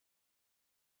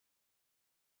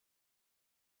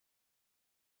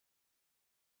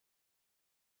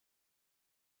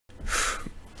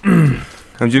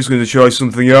I'm just going to try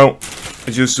something out.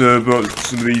 I just bought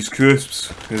some of these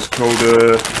crisps. It's called,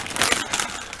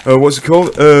 what's it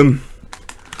called? I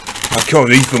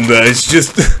can't eat them there, it's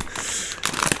just...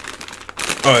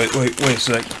 Alright, wait a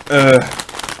sec.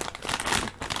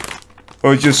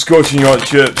 Oh, it's just Scorchin hot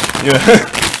chips, yeah.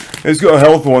 It's got a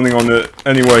health warning on it,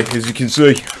 anyway, as you can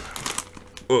see.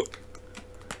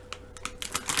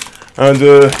 And,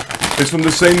 it's from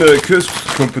the same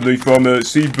crisps company from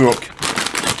Seabrook.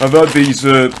 I've had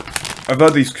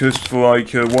these crisps for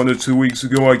like 1 or 2 weeks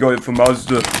ago. I got it from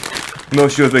Asda. I'm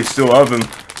not sure if they still have them,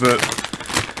 but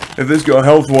if it's got a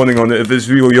health warning on it, if it's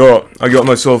really hot, I got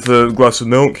myself a glass of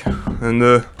milk, and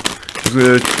I'm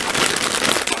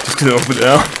just gonna open it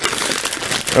out.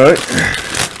 Alright.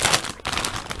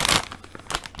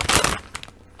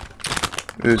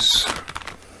 It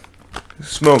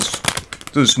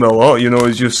doesn't smell hot, you know,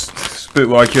 it's just a bit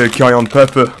like cayenne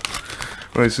pepper.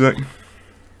 Wait a sec.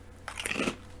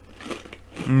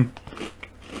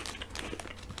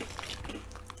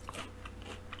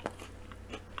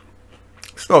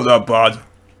 It's not that bad.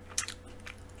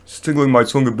 It's tickling my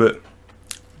tongue a bit.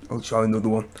 I'll try another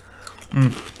one.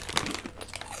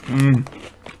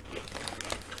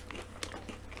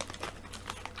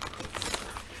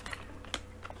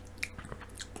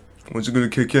 When's it gonna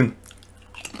kick in?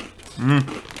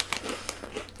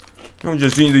 I'm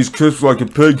just eating these crisps like a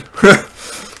pig.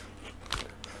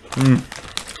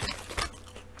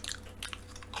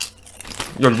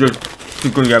 You're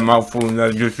just gonna get a mouthful and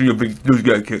then just see a big dude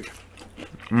get a kick.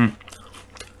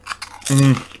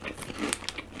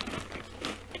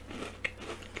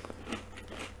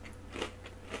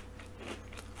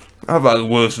 I've had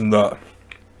worse than that.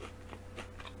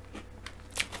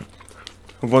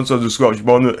 I've once had a Scotch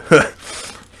bonnet.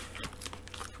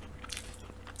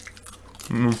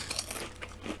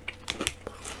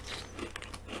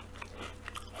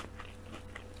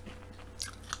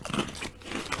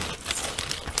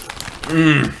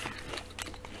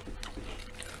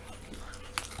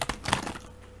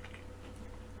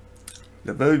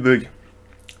 They're very big.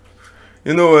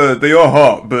 You know, they are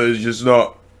hot, but it's just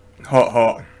not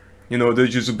hot. You know, they're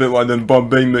just a bit like them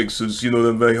Bombay mixers, you know,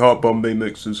 them very hot Bombay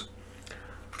mixers.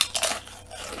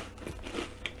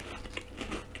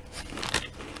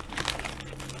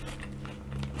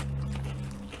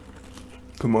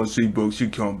 Come on, Seabrook, you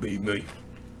can't beat me.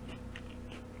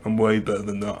 I'm way better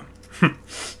than that.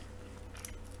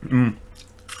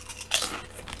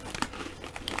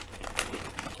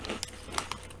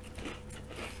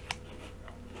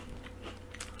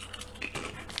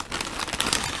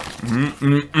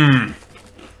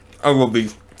 I love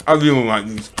these. I really like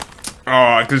these.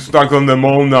 Oh, I could stack on them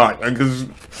all night. I could.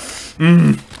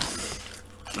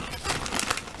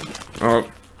 Oh.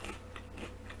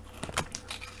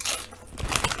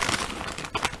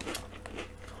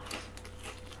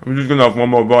 I'm just gonna have one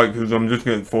more bite because I'm just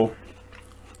getting full.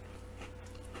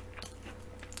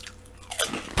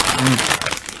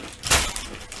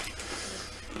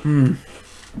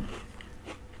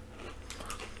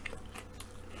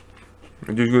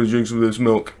 I'm just gonna drink some of this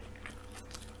milk,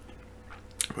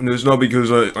 and it's not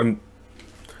because it's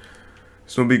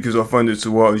not because I find it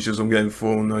too hot. It's just I'm getting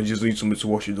full, and I just need something to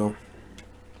wash it down.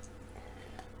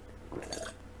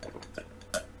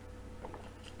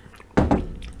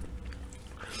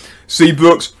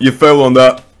 Seabrooks, you failed on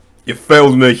that. You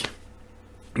failed me.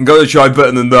 I'm gonna try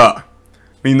better than that. I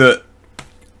mean that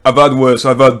I've had worse.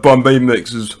 I've had Bombay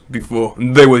mixers before,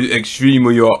 and they were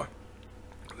extremely hot.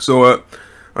 So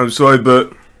I'm sorry,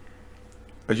 but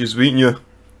I just beaten you.